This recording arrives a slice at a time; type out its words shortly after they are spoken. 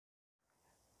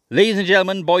Ladies and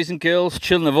gentlemen, boys and girls,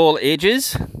 children of all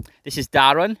ages, this is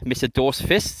Darren, Mr. Dos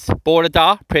Fists, Border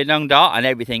Dar, Prenong Dar, and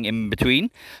everything in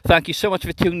between. Thank you so much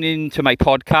for tuning in to my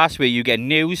podcast where you get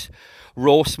news,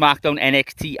 Raw, SmackDown,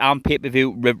 NXT, and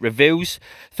pay-per-view reviews.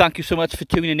 Thank you so much for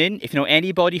tuning in. If you know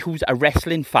anybody who's a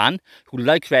wrestling fan, who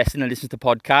likes wrestling and listens to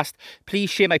podcasts, please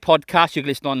share my podcast. You can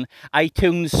listen on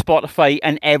iTunes, Spotify,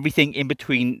 and everything in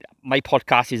between. My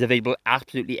podcast is available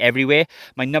absolutely everywhere.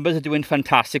 My numbers are doing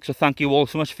fantastic, so thank you all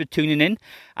so much for tuning in,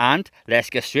 and let's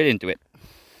get straight into it.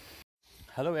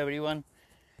 Hello everyone,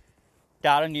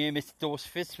 Darren here, Mr. Dos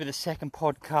Fists, with the second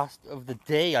podcast of the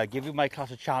day. I give you my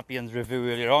Clash of Champions review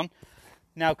earlier on.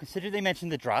 Now, considering they mentioned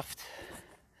the draft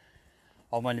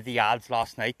on one of the ads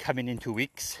last night, coming in 2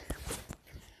 weeks,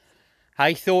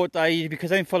 I thought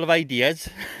because I'm full of ideas,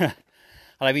 and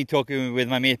I've been talking with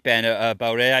my mate Ben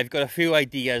about it, I've got a few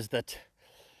ideas that,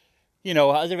 you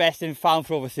know, as a wrestling fan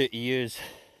for over 30 years,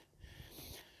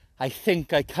 I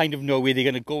think I kind of know where they're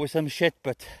going to go with some shit,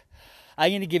 but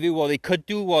I'm going to give you what they could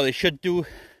do, what they should do,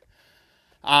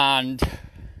 and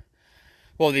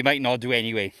what they might not do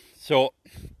anyway. So,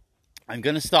 I'm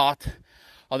going to start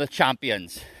on the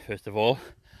champions, first of all.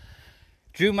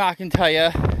 Drew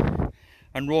McIntyre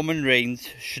and Roman Reigns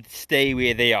should stay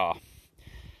where they are.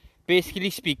 Basically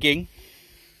speaking,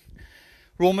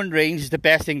 Roman Reigns is the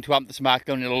best thing to happen to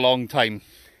SmackDown in a long time.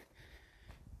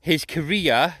 His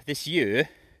career this year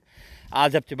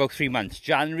adds up to about 3 months.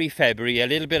 January, February, a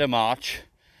little bit of March,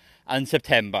 and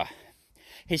September.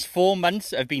 His 4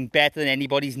 months have been better than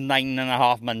anybody's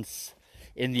 9.5 months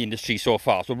in the industry so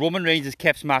far. So Roman Reigns has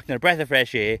kept SmackDown a breath of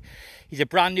fresh air. He's a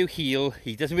brand new heel.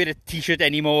 He doesn't wear a t-shirt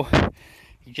anymore.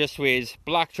 He just wears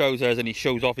black trousers and he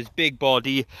shows off his big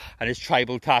body and his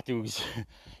tribal tattoos.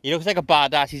 He looks like a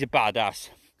badass. He's a badass.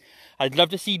 I'd love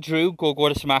to see Drew go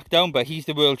to SmackDown, but he's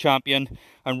the world champion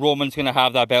and Roman's going to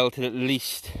have that belt at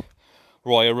least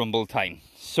Royal Rumble time.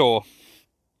 So,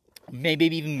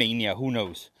 maybe even Mania, who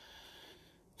knows.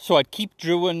 So I'd keep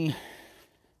Drew and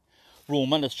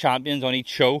Roman as champions on each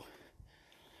show.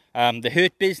 The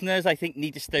Hurt Business, I think,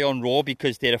 need to stay on Raw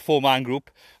because they're a 4-man group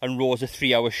and Raw's a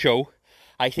 3-hour show.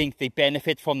 I think they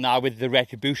benefit from now with the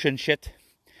Retribution shit.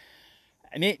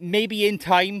 I mean, maybe in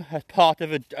time, as part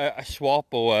of a swap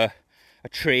or a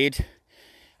trade,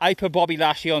 I put Bobby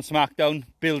Lashley on SmackDown,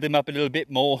 build him up a little bit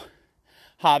more,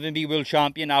 have him be world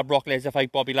champion, have Brock Lesnar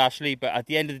fight Bobby Lashley. But at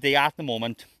the end of the day, at the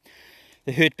moment,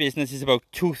 the Hurt Business is about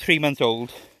 2-3 months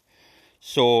old.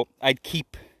 So I'd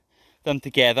keep them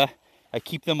together. I'd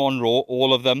keep them on Raw,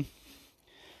 all of them.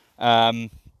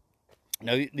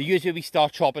 Now, the years where we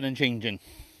start chopping and changing.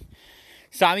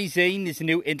 Sami Zayn is the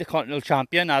new Intercontinental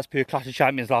Champion, as per Clash of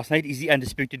Champions last night. He's the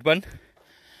undisputed one.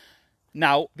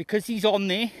 Now, because he's on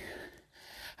there,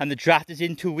 and the draft is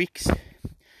in 2 weeks,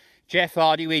 Jeff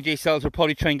Hardy, AJ Styles will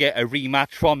probably try and get a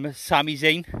rematch from Sami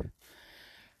Zayn.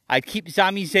 I'd keep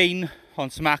Sami Zayn on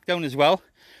SmackDown as well,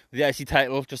 with the IC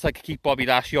title, just like I keep Bobby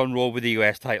Lashley on Raw with the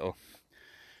US title.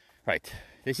 Right,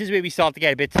 this is where we start to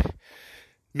get a bit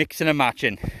mixing and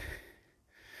matching.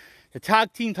 The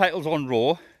tag team titles on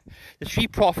Raw, the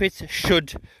Street Profits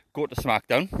should go to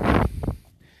SmackDown.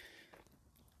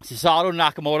 Cesaro and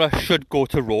Nakamura should go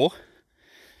to Raw.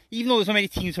 Even though there's so many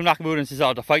teams from Nakamura and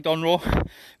Cesaro to fight on Raw, with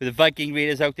the Viking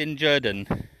Raiders out injured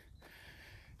and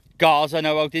Garza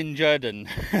now out injured, and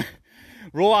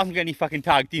Raw hasn't got any fucking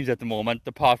tag teams at the moment,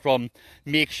 apart from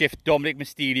makeshift Dominic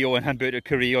Mysterio and Humberto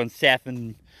Carrillo and Seth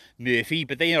and Murphy,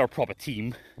 but they're not a proper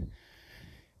team.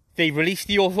 They released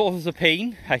the Authors of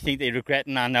Pain. I think they're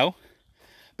regretting that now.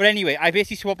 But anyway, I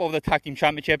basically swap over the tag team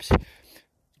championships.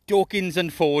 Dawkins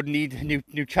and Ford need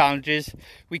new challenges.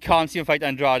 We can't see them fight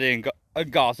Andrade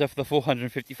and Garza for the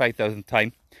 455,000th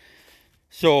time.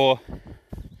 So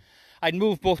I'd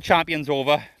move both champions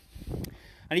over.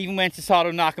 And even when Cesaro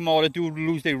and Nakamura do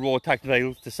lose their Raw tag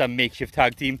titles to some makeshift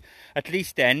tag team, at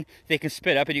least then they can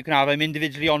split up and you can have them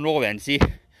individually on Raw then, see?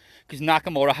 Because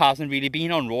Nakamura hasn't really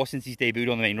been on Raw since he's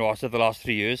debuted on the main roster the last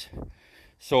 3 years.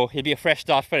 So it'll be a fresh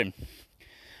start for him.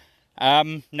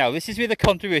 Now, this is where the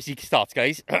controversy starts,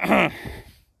 guys.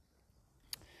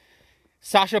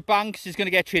 Sasha Banks is going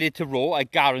to get traded to Raw, I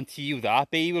guarantee you that.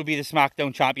 Bayley will be the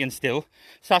SmackDown champion still.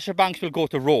 Sasha Banks will go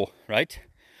to Raw, right?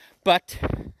 But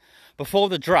before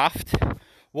the draft,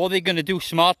 what they're going to do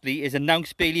smartly is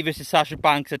announce Bayley versus Sasha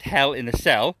Banks at Hell in a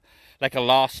Cell, like a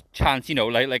last chance, you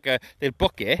know, they'll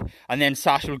book it, and then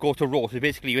Sasha will go to Raw. So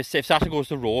basically, if Sasha goes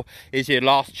to Raw, is her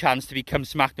last chance to become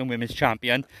SmackDown Women's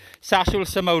Champion. Sasha will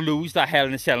somehow lose that Hell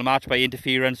in a Cell match by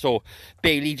interference, or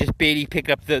Bayley just barely pick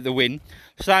up the win.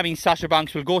 So that means Sasha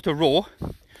Banks will go to Raw,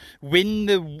 win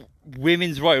the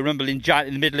Women's Royal Rumble in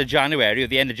the middle of January, or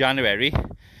the end of January,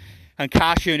 and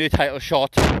cash in her title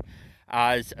shot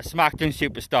as a SmackDown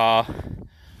superstar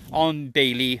on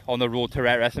Bayley on the road to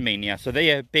WrestleMania. So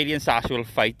Bayley and Sasha will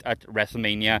fight at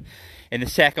WrestleMania in the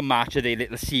second match of their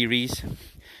little series.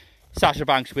 Sasha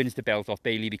Banks wins the belt off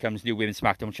Bayley, becomes new Women's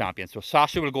SmackDown champion. So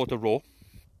Sasha will go to Raw.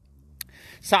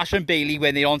 Sasha and Bayley,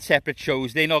 when they're on separate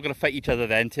shows, they're not going to fight each other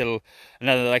then till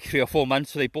another like 3 or 4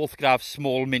 months. So they both could have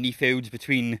small mini feuds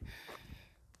between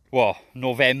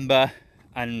November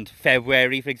and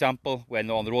February, for example, when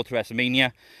they're on the road to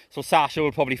WrestleMania. So Sasha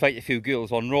will probably fight a few girls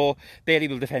on Raw. Bayley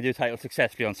will defend her title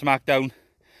successfully on SmackDown.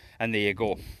 And there you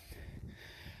go.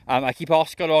 I keep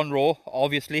Asuka on Raw,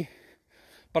 obviously.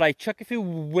 But I chuck a few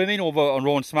women over on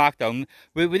Raw and SmackDown.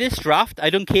 With this draft, I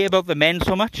don't care about the men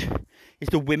so much.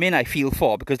 It's the women I feel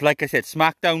for. Because like I said,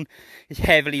 SmackDown is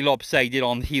heavily lopsided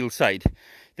on the heel side.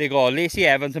 They got Lacey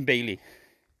Evans and Bayley.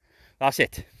 That's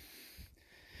it.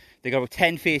 They got about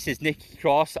 10 faces: Nikki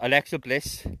Cross, Alexa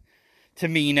Bliss,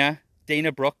 Tamina,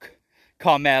 Dana Brooke,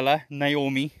 Carmella,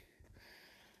 Naomi.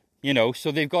 You know,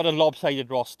 so they've got a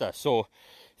lopsided roster. So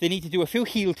they need to do a few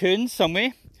heel turns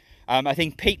somewhere. I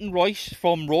think Peyton Royce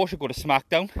from Raw should go to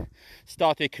SmackDown,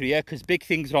 start her career, because big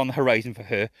things are on the horizon for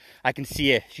her. I can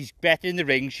see her. She's better in the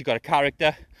ring. She's got a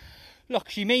character. Look,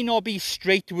 she may not be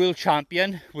straight world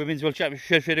champion, women's world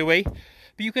championship straight away, but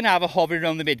you can have her hovering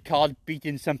around the mid-card,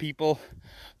 beating some people,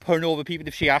 putting over people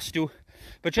if she has to.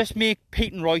 But just make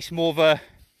Peyton Royce more of a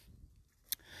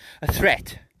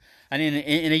threat. And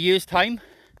in a year's time,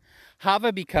 have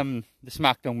her become the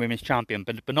SmackDown Women's Champion,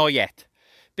 but not yet.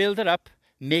 Build it up,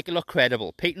 make it look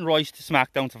credible. Peyton Royce to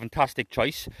SmackDown's a fantastic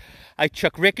choice. I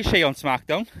chuck Ricochet on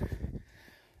SmackDown,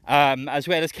 as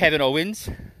well as Kevin Owens.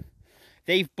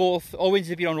 Owens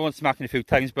has been on Raw and SmackDown a few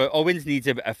times, but Owens needs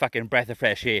a fucking breath of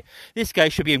fresh air. This guy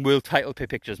should be in world title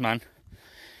pictures, man.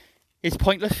 It's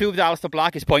pointless. Feud with Aleister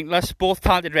Black is pointless. Both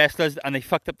talented wrestlers, and they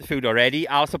fucked up the feud already.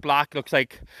 Aleister Black looks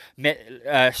like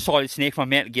Solid Snake from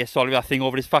Metal Gear Solid with that thing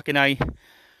over his fucking eye.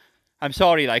 I'm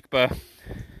sorry, but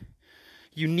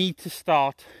you need to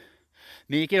start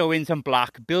making Owens and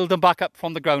Black, build them back up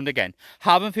from the ground again.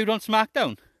 Have them feud on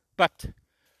SmackDown, but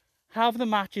have the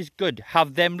matches good.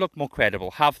 Have them look more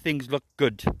credible. Have things look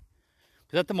good.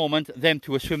 Because at the moment, them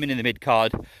two are swimming in the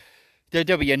mid-card.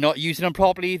 WWE are not using them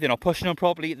properly. They're not pushing them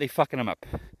properly. They're fucking them up.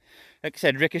 Like I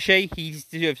said, Ricochet, he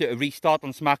deserves a restart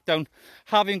on SmackDown.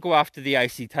 Have him go after the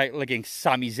IC title against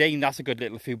Sami Zayn. That's a good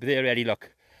little feud. But they already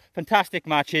look fantastic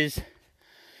matches.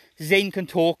 Zayn can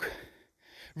talk.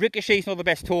 Ricochet's not the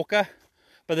best talker,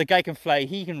 but the guy can fly.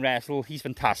 He can wrestle. He's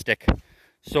fantastic.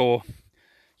 So,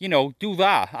 you know, do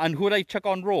that. And who would I chuck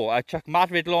on Raw? I chuck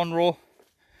Matt Riddle on Raw,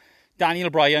 Daniel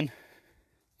Bryan,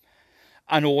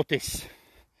 and Otis.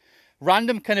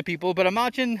 Random kind of people, but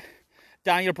imagine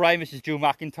Daniel Bryan versus Drew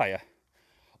McIntyre.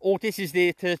 Otis is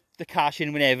there to cash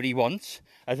in whenever he wants,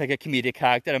 as like a comedic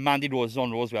character, and Mandy Rose is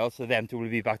on Raw as well, so them two will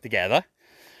be back together.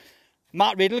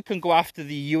 Matt Riddle can go after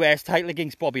the US title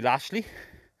against Bobby Lashley.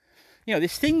 You know,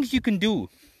 there's things you can do.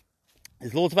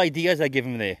 There's loads of ideas I give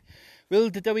him there.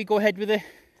 Will the WWE go ahead with it?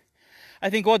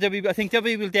 I think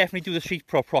WWE will definitely do the Street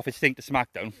Profits thing to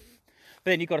SmackDown. But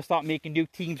then you've got to start making new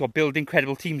teams or building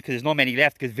credible teams, because there's not many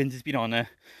left, because Vince has been on a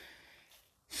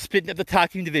splitting up the tag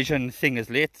team division thing as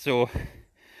late. So,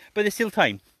 but there's still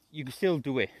time. You can still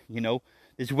do it, you know.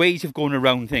 There's ways of going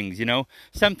around things, you know.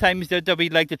 Sometimes the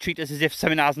WWE like to treat us as if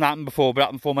something hasn't happened before, but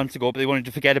happened 4 months ago, but they wanted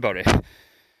to forget about it.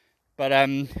 But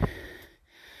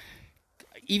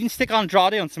even stick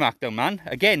Andrade on SmackDown, man.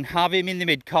 Again, have him in the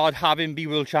mid-card, have him be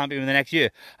world champion in the next year.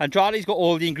 Andrade's got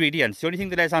all the ingredients. The only thing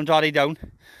that lets Andrade down,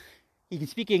 he can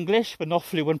speak English, but not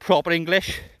fluent, proper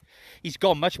English. He's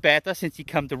got much better since he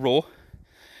come to Raw.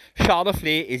 Charlotte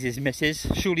Flair is his missus.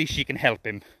 Surely she can help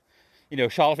him. You know,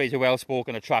 Charlotte Flair is a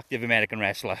well-spoken, attractive American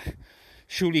wrestler.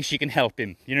 Surely she can help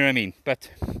him. You know what I mean? But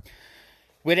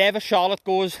wherever Charlotte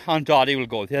goes, Andrade will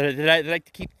go. They like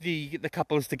to keep the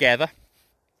couples together.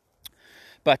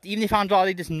 But even if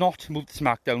Andrade does not move to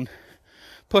SmackDown,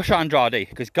 push Andrade,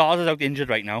 because Garza's out injured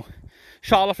right now.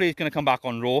 Charlotte Flair is going to come back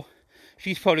on Raw.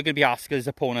 She's probably going to be Asuka's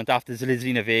opponent after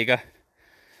Zelina Vega.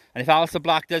 And if Aleister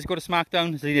Black does go to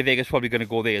SmackDown, Zelina Vega's probably going to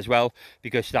go there as well,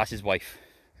 because that's his wife.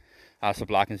 Aleister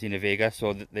Black and Zelina Vega,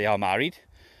 so they are married.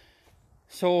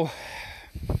 So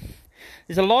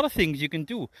there's a lot of things you can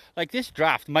do. Like, this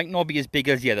draft might not be as big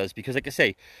as the others, because like I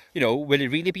say, you know, will it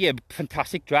really be a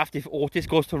fantastic draft if Otis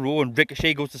goes to Raw and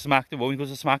Ricochet goes to SmackDown, Owens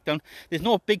goes to SmackDown? There's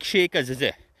no big shakers, is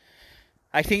it?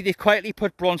 I think they've quietly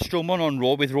put Braun Strowman on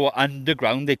Raw with Raw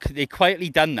Underground. They quietly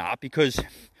done that because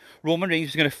Roman Reigns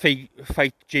was going to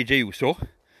fight JJ Uso.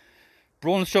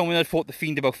 Braun Strowman had fought The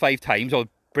Fiend about 5 times, or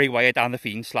Bray Wyatt and The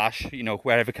Fiend / you know,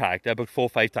 wherever character, about 4 or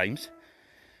 5 times.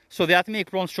 So they had to make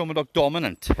Braun Strowman look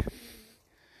dominant.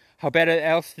 How better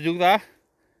else to do that?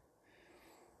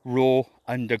 Raw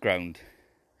Underground.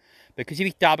 Because he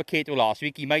beat Dabba-Kato last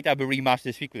week, he might have a rematch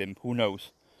this week with him, who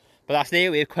knows. But that's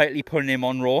their way of quietly putting him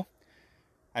on Raw.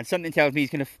 And something tells me he's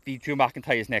going to be Drew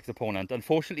McIntyre's next opponent.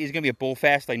 Unfortunately, it's going to be a bull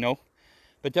fest, I know.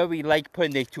 But don't we like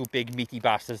putting these two big meaty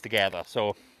bastards together?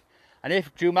 So, and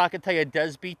if Drew McIntyre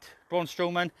does beat Braun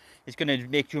Strowman, it's going to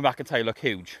make Drew McIntyre look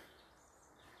huge.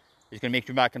 It's going to make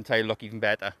Drew McIntyre look even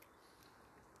better.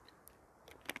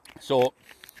 So,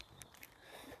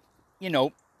 you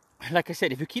know, like I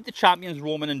said, if you keep the champions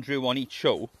Roman and Drew on each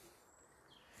show,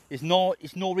 it's no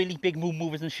really big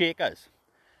movers and shakers.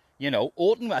 You know,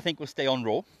 Orton, I think, will stay on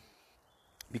Raw.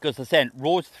 Because, as I said,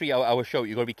 Raw's a 3-hour show.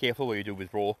 You've got to be careful what you do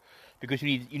with Raw. Because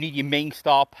you need your main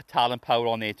star talent power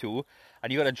on there too.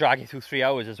 And you've got to drag it through 3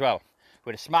 hours as well.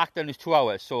 Whereas SmackDown is 2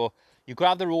 hours. So you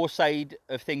grab the Raw side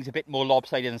of things a bit more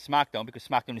lopsided than SmackDown. Because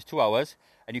SmackDown is 2 hours.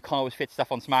 And you can't always fit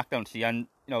stuff on SmackDown. So you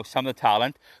know, some of the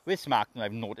talent. With SmackDown,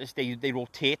 I've noticed, they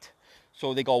rotate.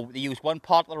 So they use one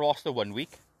part of the roster one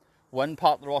week. One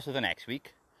part of the roster the next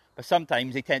week. But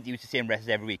sometimes they tend to use the same wrestlers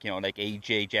every week, you know, like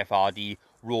AJ, Jeff Hardy,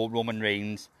 Roman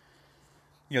Reigns.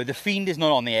 You know, The Fiend is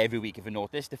not on there every week, if you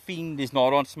notice. The Fiend is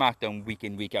not on SmackDown week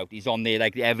in, week out. He's on there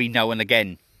like every now and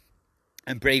again.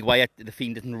 And Bray Wyatt, The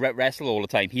Fiend, doesn't wrestle all the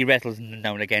time. He wrestles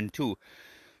now and again too.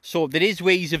 So there is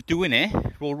ways of doing it,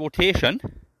 rotation.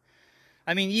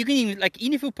 I mean, you can even, like,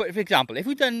 even if we put, for example, if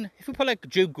we put like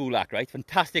Drew Gulak, right,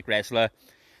 fantastic wrestler.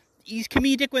 He's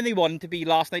comedic when they want him to be.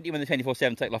 Last night he won the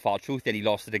 24/7 title of R-Truth, then he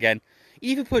lost it again.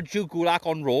 Even if you put Drew Gulak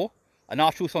on Raw and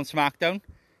R-Truth on SmackDown,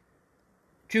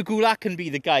 Drew Gulak can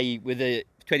be the guy with the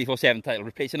 24/7 title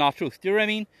replacing R-Truth. Do you know what I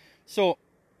mean? So,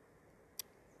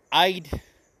 and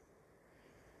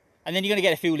then you're going to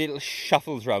get a few little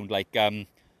shuffles around, like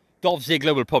Dolph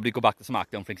Ziggler will probably go back to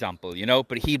SmackDown, for example, you know,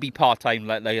 but he'll be part-time,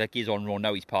 like he's on Raw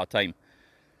now, he's part-time.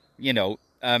 You know,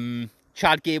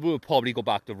 Chad Gable will probably go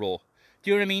back to Raw. Do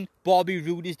you know what I mean? Bobby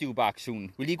Roode is due back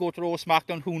soon. Will he go to Raw or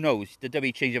SmackDown? Who knows? The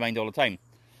WWE change their mind all the time.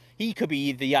 He could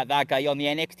be that guy on the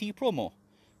NXT promo.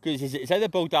 Because it's either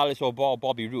Bo Dallas or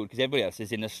Bobby Roode, because everybody else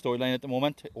is in the storyline at the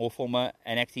moment, all former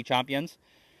NXT champions.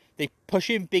 They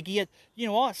push him Big E. You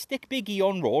know what? Stick Big E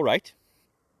on Raw, right?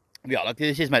 Yeah, look,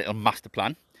 this is my little master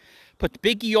plan. Put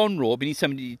Big E on Raw, we need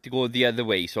somebody to go the other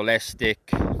way. So let's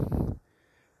stick...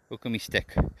 Who can we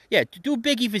stick? Yeah, do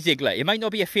Big E for Ziggler. It might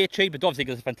not be a fair trade, but Dolph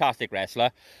Ziggler's a fantastic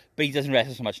wrestler. But he doesn't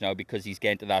wrestle so much now because he's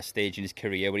getting to that stage in his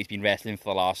career where he's been wrestling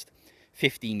for the last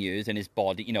 15 years and his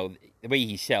body, you know, the way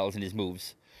he sells and his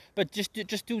moves. But just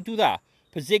do that.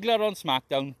 Put Ziggler on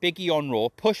SmackDown, Big E on Raw,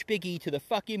 push Big E to the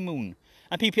fucking moon.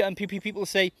 And people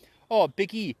say, oh,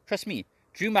 Big E, trust me,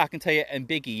 Drew McIntyre and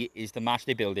Big E is the match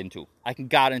they build into. I can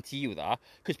guarantee you that.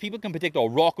 Because people can predict, oh,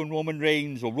 Rock and Roman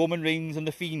Reigns, or Roman Reigns and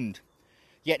The Fiend.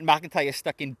 Yet McIntyre is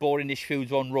stuck in boring-ish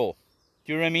feuds on Raw. Do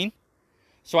you know what I mean?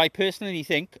 So I personally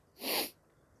think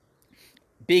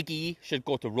Big E should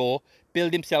go to Raw,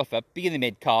 build himself up, be in the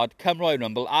mid-card, come Royal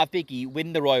Rumble, have Big E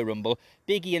win the Royal Rumble,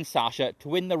 Big E and Sasha to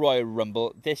win the Royal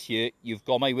Rumble this year. You've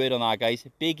got my word on that, guys.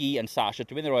 Big E and Sasha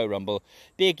to win the Royal Rumble.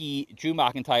 Big E, Drew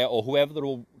McIntyre, or whoever the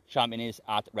Raw champion is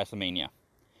at WrestleMania.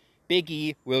 Big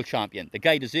E, world champion. The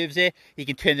guy deserves it. He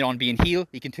can turn it on being heel.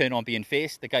 He can turn on being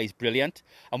face. The guy's brilliant.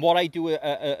 And what I do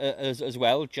as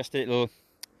well, just a little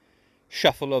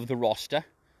shuffle of the roster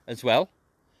as well.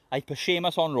 I put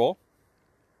Sheamus on Raw.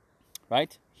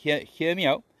 Right? Hear me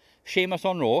out. Sheamus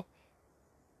on Raw.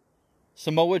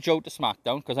 Samoa Joe to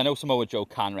SmackDown, because I know Samoa Joe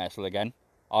can wrestle again.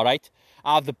 Alright?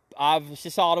 Have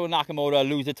Cesaro and Nakamura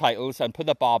lose the titles and put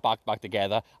the bar back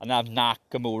together, and have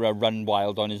Nakamura run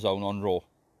wild on his own on Raw.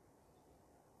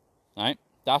 Right?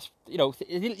 That's, you know,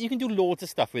 you can do loads of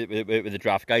stuff with the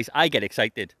draft, guys. I get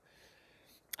excited.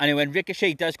 And when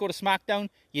Ricochet does go to SmackDown,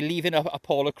 you're leaving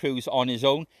Apollo Crews on his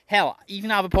own. Hell, even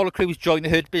have Apollo Crews join the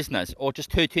Hurt Business, or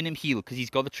just turn him heel, because he's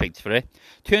got the traits for it.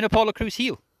 Turn Apollo Crews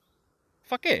heel.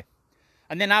 Fuck it.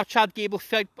 And then have Chad Gable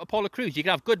fight Apollo Crews. You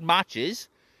can have good matches.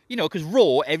 You know, because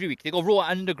Raw, every week, they go Raw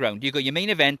Underground. You got your main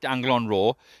event angle on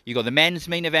Raw. You got the men's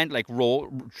main event, like Raw.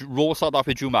 Raw started off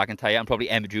with Drew McIntyre, and probably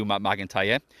Drew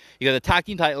McIntyre. You got the tag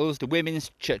team titles, the women's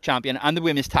champion, and the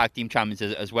women's tag team champions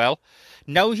as well.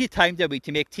 Now's your time, WWE,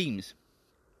 to make teams.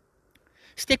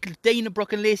 Stick Dana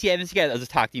Brooke and Lacey Evans together as a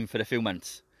tag team for a few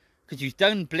months. Because you've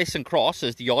done Bliss and Cross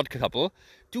as the odd couple.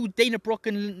 Do Dana Brooke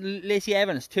and Lacey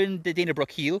Evans. Turn the Dana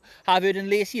Brooke heel. Have her and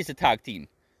Lacey as a tag team.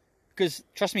 Because,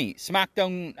 trust me,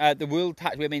 SmackDown, the World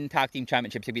Women Tag Team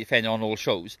Championships will be defended on all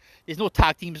shows. There's no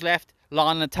tag teams left. Lana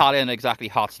and Natalya are not exactly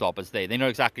heart stoppers there. They're not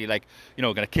exactly like, you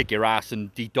know, going to kick your ass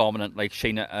and be dominant like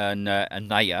Shayna and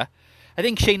Nia. I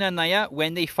think Shayna and Nia,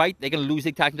 when they fight, they're going to lose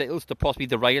their tag team titles to possibly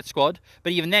the Riot Squad.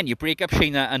 But even then, you break up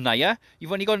Shayna and Nia,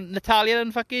 you've only got Natalya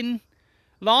and fucking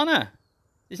Lana.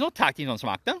 There's no tag teams on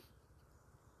SmackDown.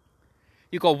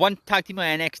 You've got one tag team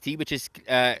on NXT, which is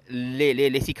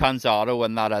Lacey Canzaro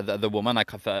and that other woman,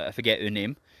 I forget her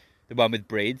name, the one with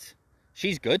braids.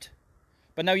 She's good.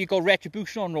 But now you've got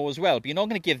Retribution on Raw as well. But you're not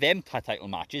going to give them title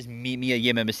matches, Mia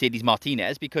Yim and Mercedes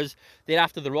Martinez, because they're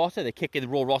after the roster. They're kicking the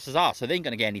Raw roster's ass, so they ain't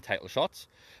going to get any title shots.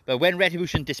 But when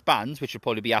Retribution disbands, which will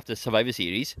probably be after Survivor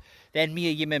Series, then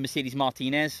Mia Yim and Mercedes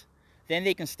Martinez, then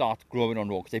they can start growing on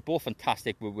Raw, because they're both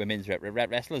fantastic women's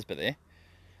wrestlers, but they.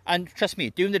 And trust me,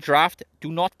 during the draft,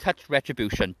 do not touch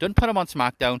Retribution. Don't put them on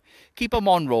SmackDown. Keep them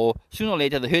on Raw. Sooner or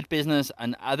later, the Hurt Business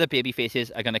and other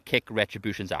babyfaces are going to kick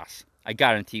Retribution's ass. I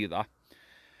guarantee you that.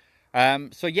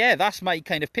 So yeah, that's my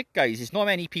kind of pick, guys. There's not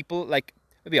many people, like,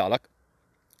 here we are, look.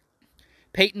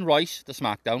 Peyton Royce to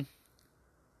SmackDown.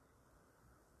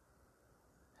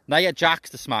 Nia Jax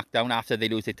to SmackDown after they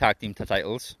lose their tag team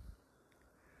titles.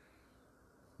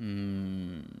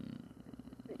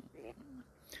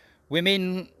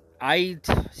 Women, I'd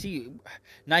see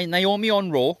Naomi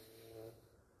on Raw.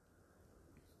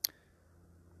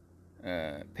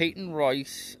 Peyton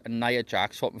Royce and Nia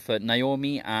Jax swapping for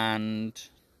Naomi and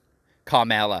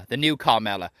Carmella, the new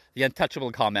Carmella, the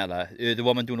untouchable Carmella, the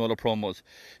woman doing all the promos.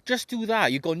 Just do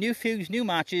that. You got new feuds, new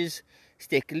matches.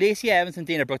 Stick Lacey Evans and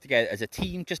Dana Brooke together as a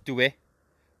team. Just do it.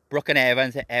 Brooke and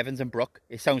Evans and Brooke.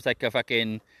 It sounds like a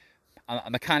fucking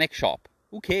a mechanic shop.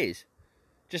 Who cares?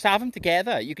 Just have them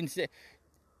together. You can say,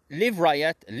 Liv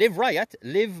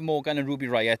Morgan and Ruby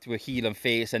Riott were heel and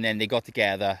face, and then they got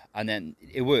together, and then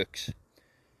it works.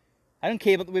 I don't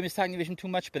care about the women's tag division too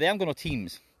much, but they haven't got no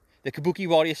teams. The Kabuki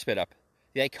Warriors split up.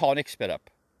 The Iconics split up.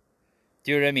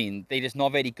 Do you know what I mean? They're just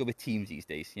not very good with teams these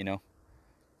days, you know?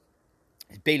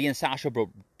 Bayley and Sasha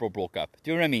broke up.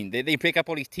 Do you know what I mean? They break up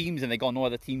all these teams, and they got no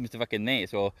other teams to fucking there,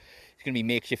 so it's going to be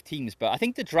makeshift teams. But I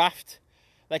think the draft,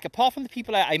 like, apart from the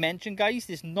people I mentioned, guys,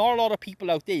 there's not a lot of people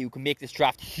out there who can make this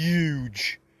draft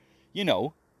huge. You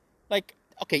know? Like,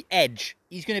 okay, Edge,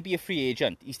 he's going to be a free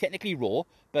agent. He's technically Raw,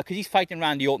 but because he's fighting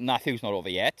Randy Orton, that feud's not over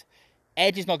yet.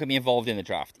 Edge is not going to be involved in the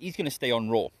draft. He's going to stay on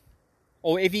Raw.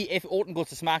 Or if Orton goes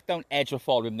to SmackDown, Edge will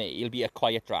follow him there. It'll be a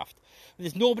quiet draft. But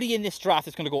there's nobody in this draft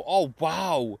that's going to go, oh,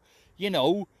 wow, you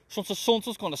know,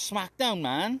 so-and-so's going to SmackDown,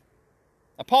 man.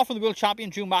 Apart from the world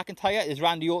champion, Drew McIntyre, is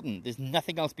Randy Orton. There's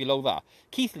nothing else below that.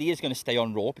 Keith Lee is going to stay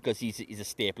on Raw because he's a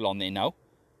staple on there now.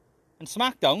 And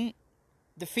SmackDown,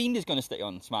 The Fiend is going to stay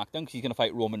on SmackDown because he's going to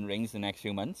fight Roman Reigns the next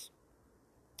few months.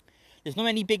 There's not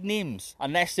any big names,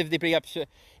 unless if they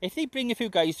bring a few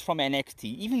guys from NXT,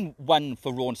 even one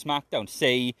for Raw and SmackDown,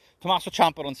 say Tommaso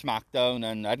Ciampa on SmackDown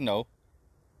and, I don't know,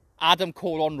 Adam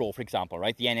Cole on Raw, for example,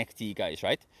 right? The NXT guys,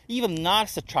 right? Even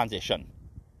that's a transition.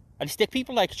 And stick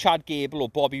people like Chad Gable or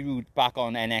Bobby Roode back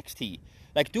on NXT.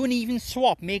 Like, do an even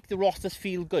swap, make the rosters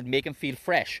feel good, make them feel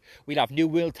fresh. We'll have new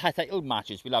world title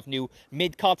matches, we'll have new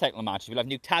mid-card title matches, we'll have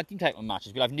new tag team title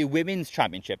matches, we'll have new women's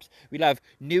championships, we'll have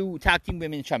new tag team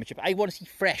women's championship. I want to see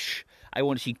fresh. I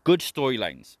want to see good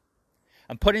storylines.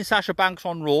 And putting Sasha Banks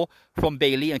on Raw from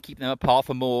Bayley and keeping them apart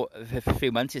for a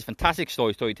few months is fantastic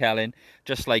storytelling,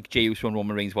 just like Jey Uso and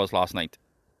Roman Reigns was last night.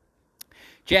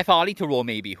 Jeff Hardy to Raw,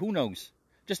 maybe. Who knows?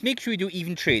 Just make sure you do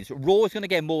even trades. Raw is going to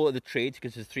get more of the trades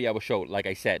because it's a 3-hour show, like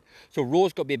I said. So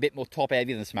Raw's got to be a bit more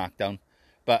top-heavy than SmackDown.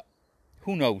 But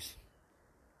who knows?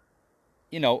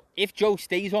 You know, if Joe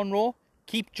stays on Raw,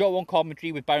 keep Joe on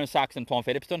commentary with Byron Saxton and Tom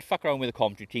Phillips. Don't fuck around with the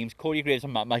commentary teams. Corey Graves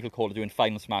and Michael Cole are doing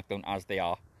fine on SmackDown as they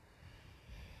are.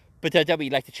 But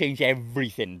WWE like to change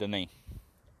everything, don't they?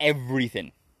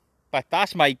 Everything. But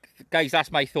that's my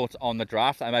thoughts on the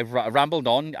draft. I've rambled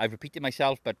on. I've repeated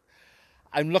myself, but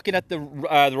I'm looking at the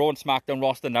Raw and SmackDown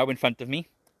roster now in front of me,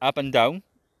 up and down.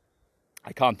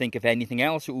 I can't think of anything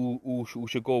else who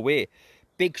should go away.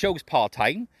 Big Show's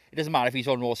part-time. It doesn't matter if he's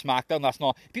on Raw or SmackDown. That's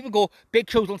not... People go, Big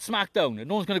Show's on SmackDown, and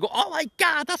no one's going to go, oh my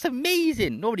God, that's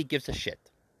amazing. Nobody gives a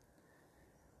shit.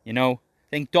 You know?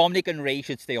 I think Dominic and Ray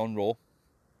should stay on Raw.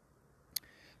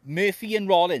 Murphy and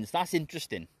Rollins, that's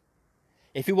interesting.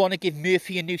 If you want to give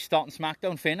Murphy a new start on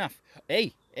SmackDown, fair enough.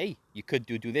 Hey, you could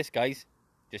do this, guys.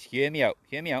 Just hear me out.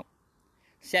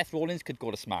 Seth Rollins could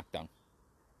go to SmackDown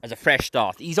as a fresh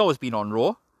start. He's always been on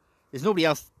Raw. There's nobody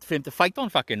else for him to fight on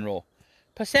fucking Raw.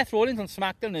 But Seth Rollins on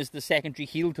SmackDown is the secondary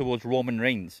heel towards Roman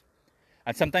Reigns.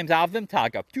 And sometimes have them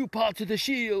tag up 2 parts of the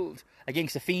Shield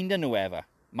against The Fiend and whoever.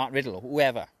 Matt Riddle or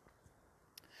whoever.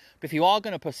 But if you are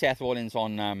going to put Seth Rollins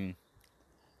on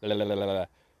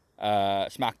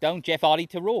SmackDown, Jeff Hardy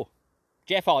to Raw.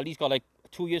 Jeff Hardy's got like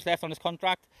 2 years left on his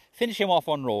contract. Finish him off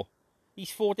on Raw.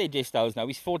 He's fought AJ Styles now.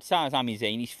 He's fought Sami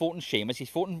Zayn. He's fought Sheamus. He's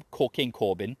fought King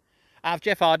Corbin. Have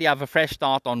Jeff Hardy have a fresh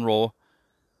start on Raw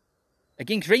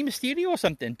against Rey Mysterio or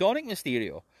something. Dominic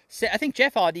Mysterio. I think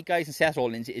Jeff Hardy, guys, and Seth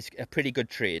Rollins is a pretty good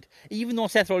trade. Even though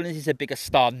Seth Rollins is a bigger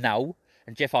star now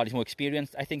and Jeff Hardy's more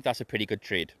experienced, I think that's a pretty good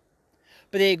trade.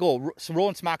 But there you go. So Raw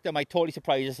and SmackDown might totally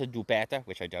surprise us and do better,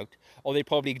 which I doubt. Or they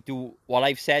probably do what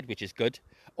I've said, which is good.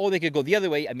 Or they could go the other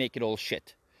way and make it all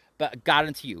shit. But I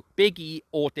guarantee you, Big E,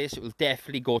 Otis will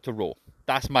definitely go to Raw.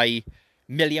 That's my £1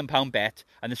 million bet.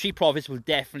 And the Street Profits will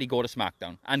definitely go to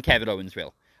SmackDown. And Kevin Owens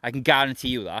will. I can guarantee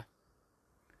you that.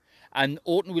 And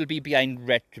Orton will be behind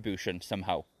Retribution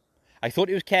somehow. I thought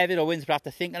it was Kevin Owens, but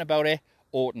after thinking about it,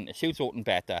 Orton. It suits Orton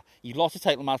better. He lost the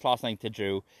title match last night to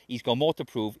Drew. He's got more to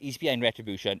prove. He's behind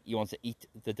Retribution. He wants to eat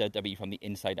the WWE from the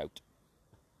inside out.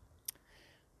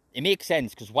 It makes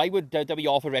sense, because why would WWE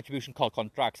offer Retribution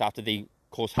contracts after they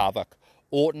caused havoc?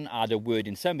 Orton had a word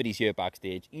in somebody's ear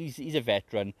backstage. He's a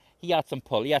veteran. He had some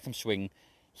pull. He had some swing.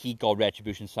 He got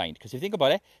Retribution signed. Because if you think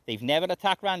about it, they've never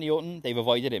attacked Randy Orton. They've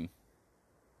avoided him.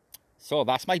 So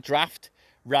that's my draft.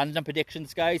 Random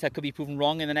predictions, guys. I could be proven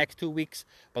wrong in the next 2 weeks,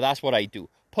 but that's what I do.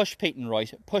 Push Peyton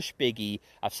Royce, push Big E,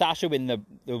 have Sasha win the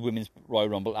Women's Royal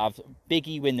Rumble, have Big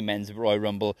E win the Men's Royal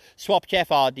Rumble, swap Jeff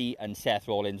Hardy and Seth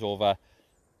Rollins over.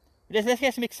 Let's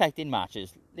get some exciting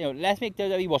matches. Let's make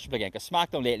WWE watchable again, because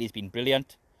SmackDown lately has been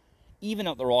brilliant. Even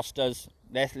out the rosters,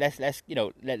 let's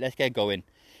get going.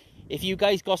 If you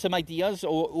guys got some ideas,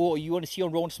 or you want to see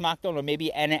on Raw and SmackDown, or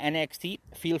maybe NXT,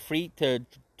 feel free to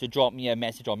drop me a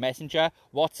message on Messenger,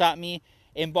 WhatsApp me,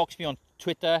 inbox me on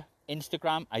Twitter,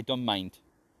 Instagram. I don't mind,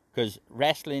 because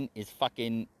wrestling is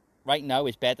fucking, right now,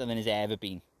 is better than it's ever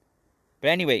been. But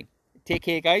anyway, take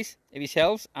care, guys, of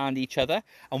yourselves and each other.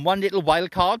 And one little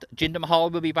wild card, Jinder Mahal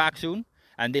will be back soon,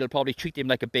 and they'll probably treat him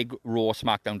like a big Raw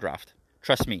SmackDown draft.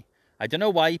 Trust me. I don't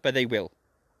know why, but they will.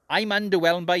 I'm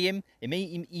underwhelmed by him.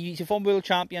 He's a former world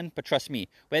champion, but trust me,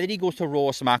 whether he goes to Raw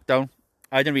or SmackDown,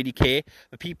 I don't really care.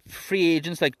 But free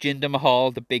agents like Jinder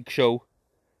Mahal, The Big Show,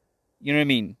 you know what I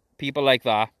mean? People like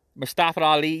that. Mustafa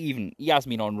Ali, even. He has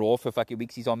been on Raw for fucking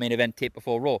weeks. He's on main event tape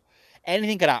before Raw.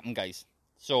 Anything could happen, guys.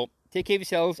 So, take care of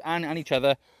yourselves and each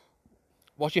other.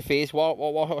 Wash your face,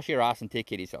 wash your ass, and take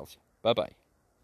care of yourselves. Bye-bye.